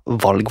 Ta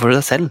valg for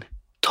deg selv.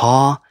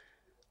 Ta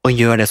og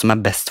gjør det som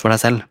er best for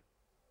deg selv.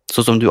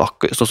 Sånn som du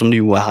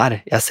gjorde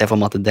her. Jeg ser for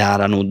meg at det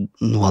her er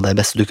noe av det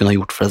beste du kunne ha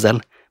gjort for deg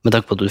selv, med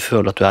tanke på at du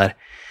føler at du er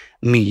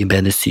mye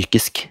bedre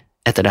psykisk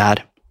etter det her.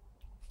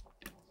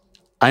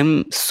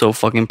 I'm so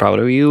fucking proud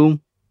of you.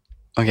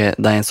 Ok,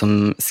 det er en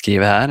som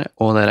skriver her,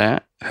 og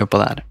dere, hør på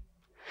det her.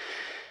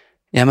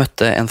 Jeg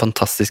møtte en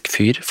fantastisk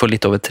fyr for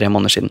litt over 3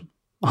 måneder siden.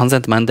 Han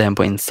sendte meg en DM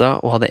på Insta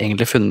og hadde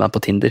egentlig funnet meg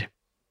på Tinder.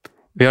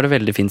 Vi har det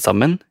veldig fint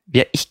sammen,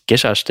 vi er ikke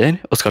kjærester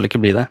og skal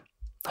ikke bli det.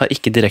 Har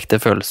ikke direkte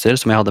følelser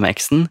som jeg hadde med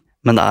eksen,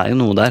 men det er jo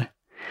noe der.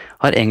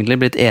 Har egentlig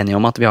blitt enige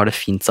om at vi har det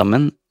fint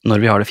sammen når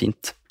vi har det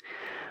fint.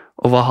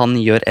 Og hva han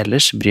gjør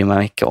ellers bryr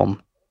meg ikke om.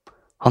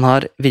 Han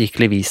har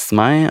virkelig vist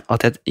meg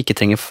at jeg ikke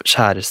trenger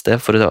kjæreste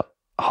for å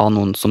ha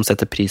noen som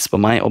setter pris på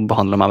meg og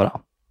behandler meg bra.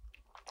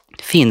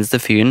 Fineste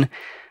fyren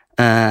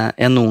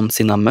jeg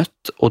noensinne har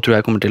møtt, og tror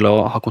jeg kommer til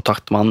å ha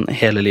kontakt med han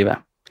hele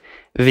livet.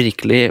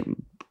 Virkelig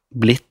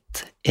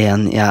blitt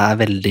en jeg er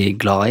veldig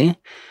glad i,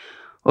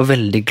 og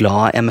veldig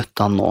glad jeg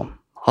møtte han nå.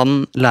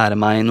 Han lærer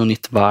meg noe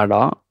nytt hver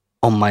dag,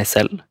 om meg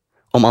selv,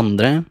 om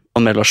andre,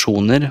 om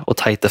relasjoner og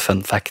teite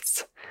fun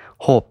facts.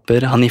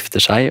 Håper han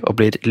gifter seg og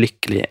blir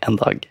lykkelig en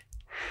dag.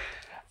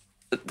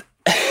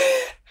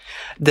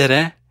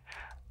 Dere,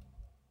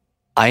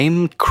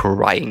 I'm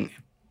crying.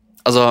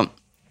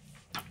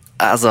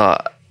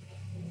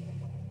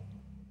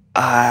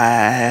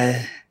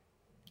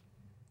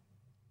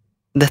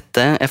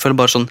 Dette, jeg føler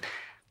bare sånn,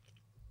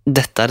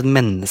 dette er et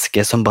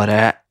menneske som bare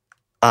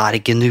er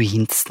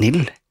genuint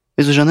snill,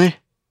 hvis du skjønner.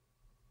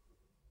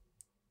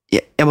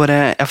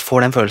 Jeg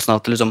får den følelsen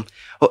av at liksom,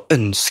 å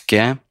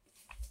ønske,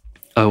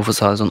 hvorfor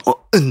sa jeg sånn,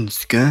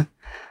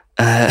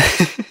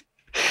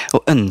 å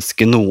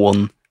ønske noen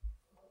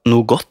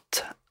noe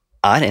godt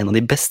er en av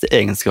de beste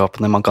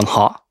egenskapene man kan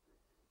ha,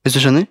 hvis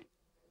du skjønner.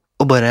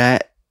 Å bare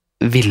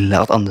ville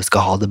at andre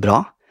skal ha det bra,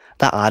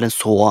 det er en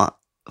så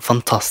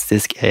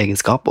fantastisk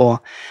egenskap, og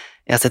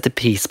jeg setter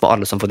pris på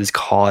alle som faktisk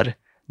har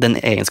den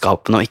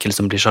egenskapen, og ikke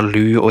liksom blir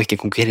sjalu, og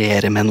ikke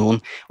konkurrerer med noen,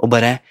 og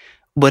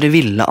bare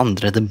ville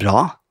andre det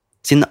bra.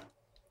 Siden,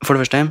 for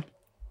det første,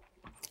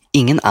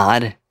 ingen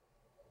er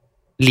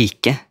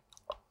like,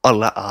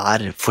 alle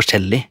er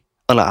forskjellige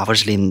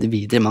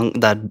individer,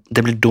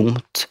 det blir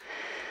dumt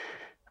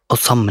å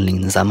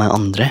sammenligne seg med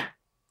andre,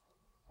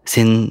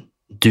 siden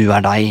du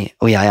er deg,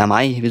 og jeg er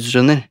meg, hvis du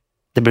skjønner.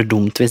 Det blir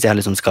dumt hvis jeg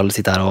liksom skal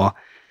sitte her og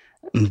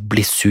bli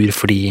sur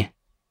fordi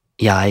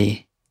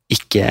jeg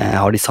ikke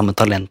har de samme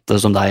talentene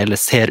som deg, eller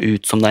ser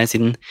ut som deg,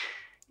 siden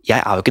jeg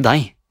er jo ikke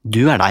deg,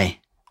 du er deg,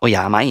 og jeg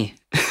er meg.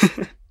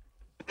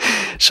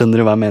 Skjønner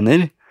du hva jeg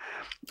mener?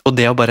 Og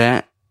det å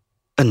bare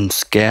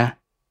ønske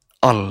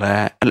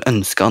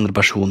andre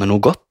personer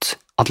noe godt,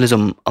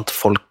 at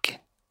folk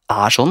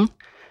er sånn,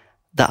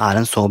 det er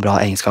en så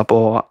bra egenskap,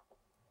 og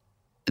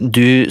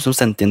du som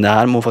sendte inn det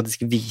her må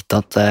faktisk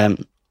vite at jeg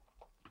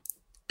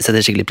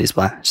setter skikkelig pris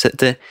på deg.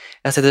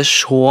 Jeg setter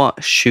så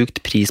sjukt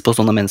pris på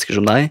sånne mennesker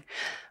som deg,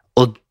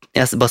 og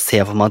jeg bare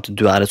ser for meg at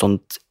du er et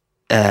sånt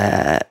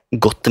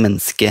godt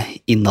menneske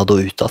innad og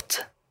utad.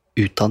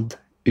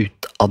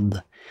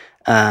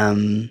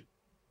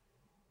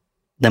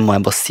 Det må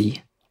jeg bare si,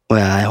 og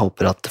jeg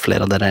håper at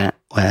flere av dere,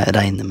 og jeg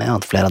regner med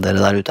at flere av dere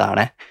der ute er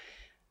det,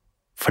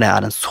 for det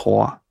er en så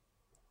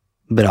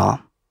bra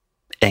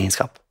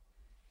egenskap.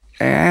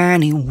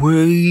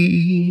 Anyways,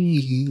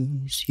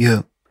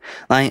 yeah.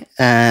 Nei,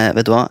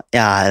 vet du hva?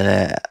 Jeg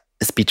er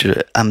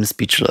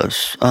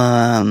speechless.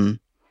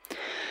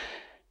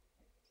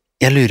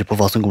 Jeg lurer på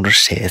hva som kommer til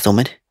å skje i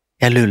sommer.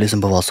 Jeg lurer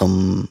liksom på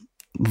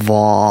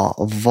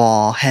hva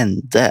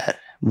hender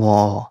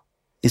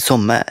i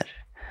sommer.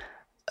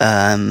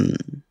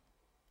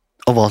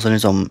 Og hva som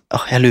liksom,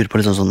 jeg lurer på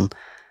liksom sånn,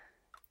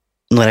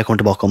 når jeg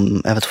kommer tilbake om,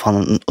 jeg vet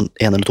faen,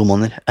 1 eller 2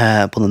 måneder,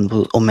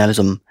 om jeg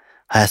liksom,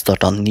 har jeg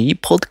startet en ny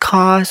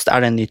podcast?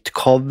 Er det en nytt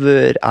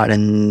cover? Er det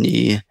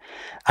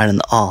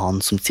en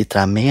annen som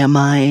sitter her med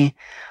meg?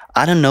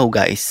 I don't know,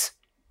 guys.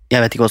 Jeg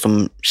vet ikke hva som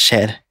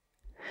skjer.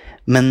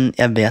 Men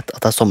jeg vet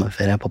at det er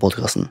sommerferie på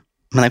podcasten.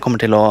 Men jeg kommer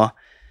til å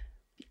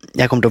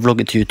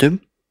vlogge til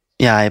YouTube.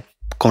 Jeg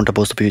kommer til å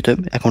poste på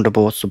YouTube. Jeg kommer til å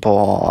poste på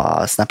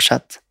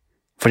Snapchat.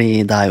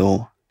 Fordi det er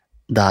jo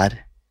der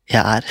jeg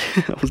er,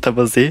 holdt jeg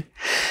på å si.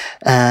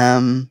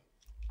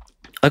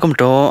 Og jeg kommer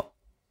til å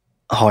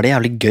ha det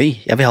jævlig gøy.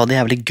 Jeg vil ha det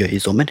jævlig gøy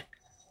i sommer.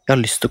 Jeg har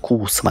lyst til å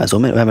kose meg i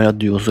sommer, og jeg vil at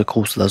du også skal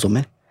kose deg i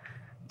sommer.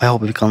 Og jeg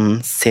håper vi kan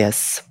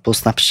ses på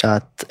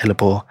Snapchat eller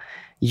på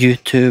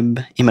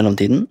YouTube i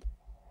mellomtiden.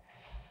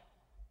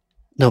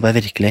 Det håper jeg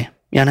virkelig.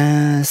 Gjerne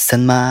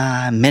send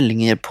meg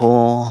meldinger på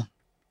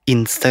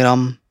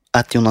Instagram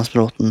 @Jonas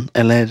Bråten,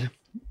 eller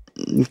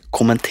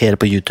kommenter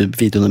på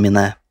YouTube-videoene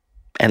mine,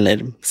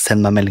 eller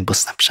send meg melding på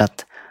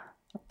Snapchat.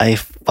 I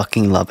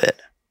fucking love it.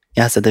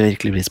 Jeg setter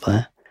virkelig pris på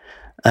det.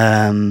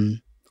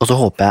 Og så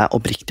håper jeg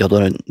oppriktig at du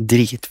har en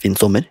dritfin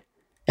sommer.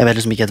 Jeg vet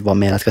liksom ikke hva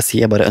mer jeg skal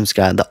si, jeg bare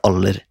ønsker deg det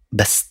aller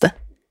beste.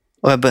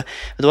 Og vet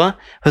du hva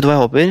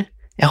jeg håper?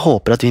 Jeg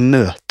håper at vi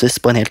møtes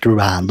på en helt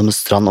random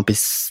strand oppe i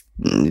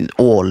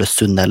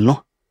Ålesund eller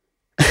noe.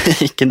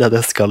 Ikke det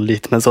jeg skal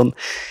dit, men sånn.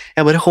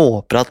 Jeg bare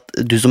håper at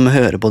du som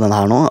hører på den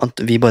her nå,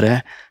 at vi bare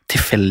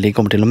tilfeldig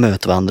kommer til å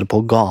møte hverandre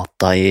på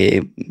gata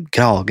i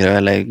Kragerø,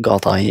 eller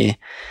gata i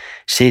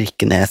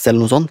Kirkenes,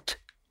 eller noe sånt,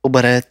 og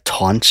bare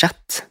ta en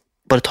chat.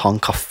 Bare ta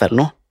en kaffe eller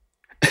noe.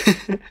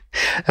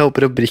 Jeg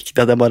håper oppriktig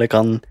at jeg bare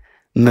kan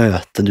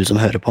møte du som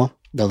hører på.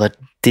 Det hadde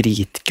vært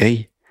dritgøy.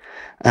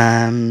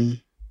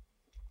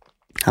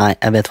 Nei,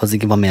 jeg vet faktisk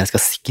ikke hva mer jeg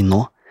skal si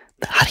nå.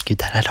 Herregud,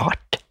 det er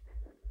rart.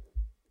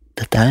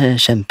 Dette er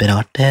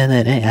kjemperart,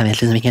 dere. Jeg vet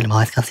liksom ikke helt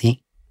hva jeg skal si.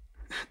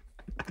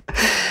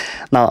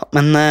 Nei,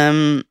 men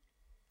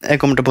jeg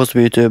kommer til å poste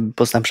på YouTube,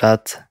 på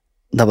Snapchat.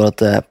 Det er bare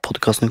at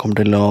podcasten kommer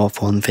til å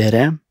få en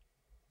ferie.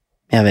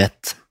 Jeg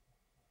vet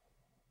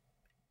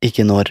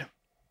ikke når.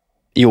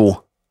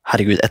 Jo,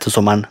 herregud, etter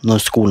sommeren,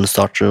 når skolen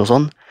starter og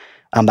sånn.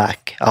 I'm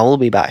back. I will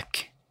be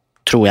back.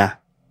 Tror jeg.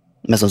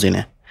 Mest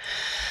sannsynlig.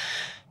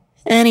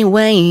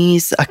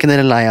 Anyways, er ikke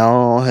dere lei av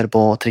å høre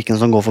på trikken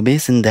som går forbi,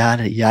 siden det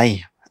er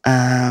jeg?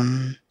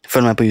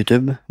 Følg meg på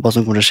YouTube, hva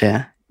som kommer til å skje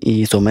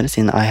i sommer,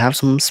 siden I have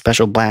some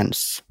special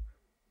plans.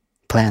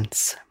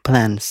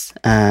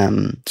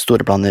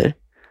 Store planer.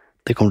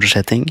 Det kommer til å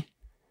skje ting.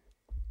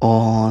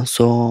 Og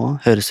så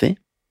høres vi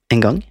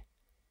en gang.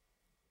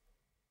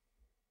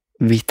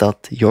 Vite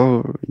at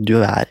du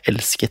er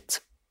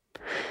elsket.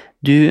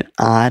 Du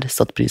er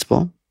satt pris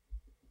på.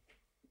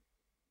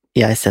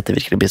 Jeg setter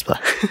virkelig pris på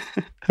det.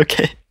 Ok.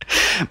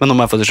 Men nå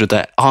må jeg få til slutte.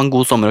 Ha en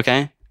god sommer, ok?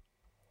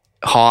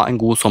 Ha en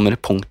god sommer,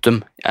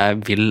 punktum.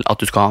 Jeg vil at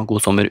du skal ha en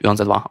god sommer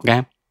uansett hva, ok?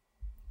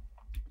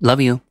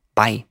 Love you.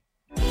 Bye.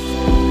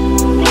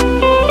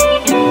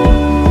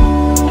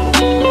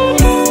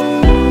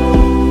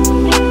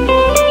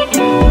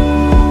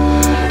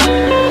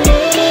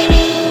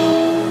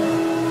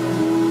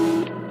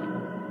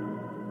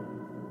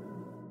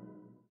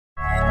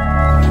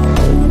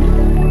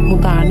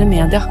 Moderne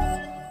media.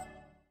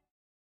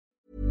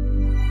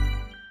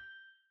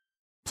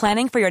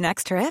 Planning for your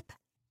next trip?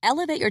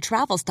 Elevate your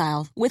travel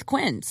style with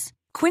Quince.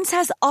 Quince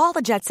has all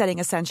the jet-setting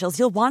essentials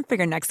you'll want for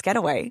your next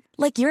getaway,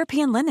 like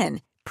European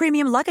linen,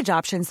 premium luggage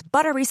options,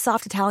 buttery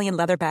soft Italian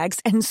leather bags,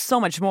 and so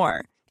much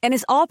more. And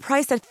is all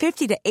priced at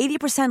 50 to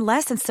 80%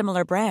 less than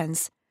similar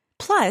brands.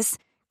 Plus,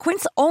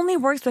 Quince only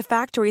works with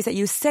factories that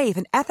use safe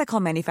and ethical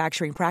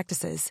manufacturing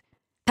practices.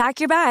 Pack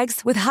your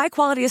bags with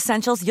high-quality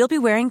essentials you'll be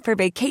wearing for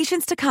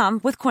vacations to come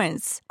with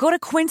Quince. Go to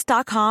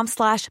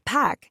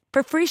quince.com/pack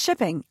for free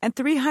shipping and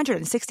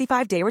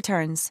 365-day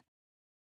returns.